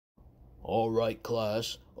Alright,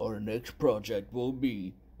 class, our next project will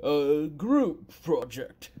be a group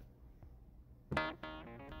project.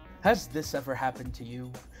 Has this ever happened to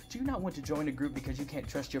you? Do you not want to join a group because you can't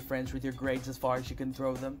trust your friends with your grades as far as you can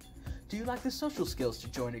throw them? Do you lack the social skills to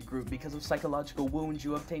join a group because of psychological wounds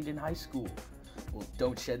you obtained in high school? Well,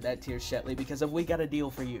 don't shed that tear, Shetley, because we got a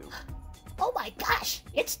deal for you. Oh my gosh,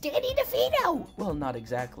 it's Danny DeVito! Well, not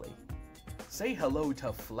exactly. Say hello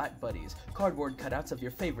to Flat Buddies, cardboard cutouts of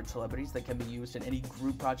your favorite celebrities that can be used in any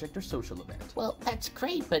group project or social event. Well, that's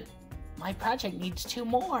great, but my project needs 2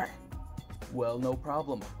 more. Well, no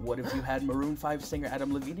problem. What if you had Maroon 5 singer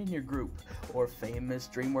Adam Levine in your group? Or famous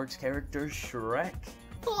DreamWorks character Shrek?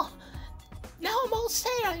 Oh, now I'm all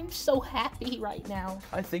set. I'm so happy right now.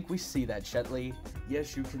 I think we see that, Shetley.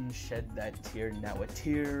 Yes, you can shed that tear now, a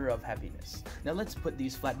tear of happiness. Now let's put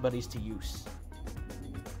these Flat Buddies to use.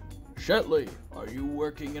 Shetley, are you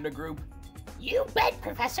working in a group? You bet,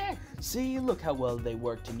 Professor. See, look how well they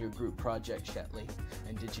worked in your group project, Shetley.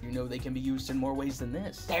 And did you know they can be used in more ways than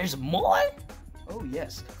this? There's more? Oh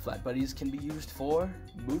yes, Flat Buddies can be used for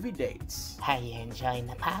movie dates, How you enjoying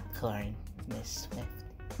the popcorn, Miss Swift?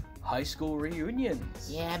 high school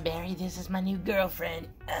reunions, Yeah, Barry, this is my new girlfriend,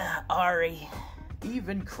 Ari.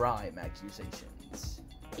 even crime accusations,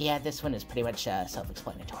 Yeah, this one is pretty much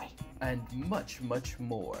self-explanatory. and much, much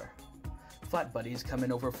more. Flat Buddies come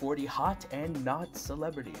in over 40 hot and not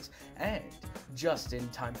celebrities. And just in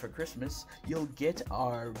time for Christmas, you'll get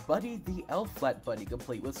our Buddy the Elf Flat Buddy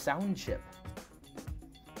complete with sound chip.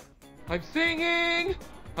 I'm singing!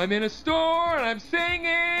 I'm in a store and I'm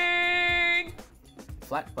singing!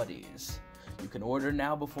 Flat Buddies. You can order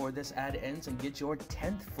now before this ad ends and get your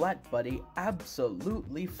 10th Flat Buddy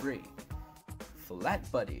absolutely free.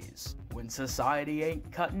 Flat Buddies. When society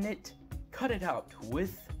ain't cutting it, cut it out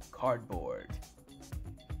with cardboard.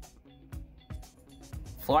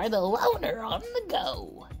 For the loner on the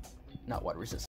go. Not water resistant.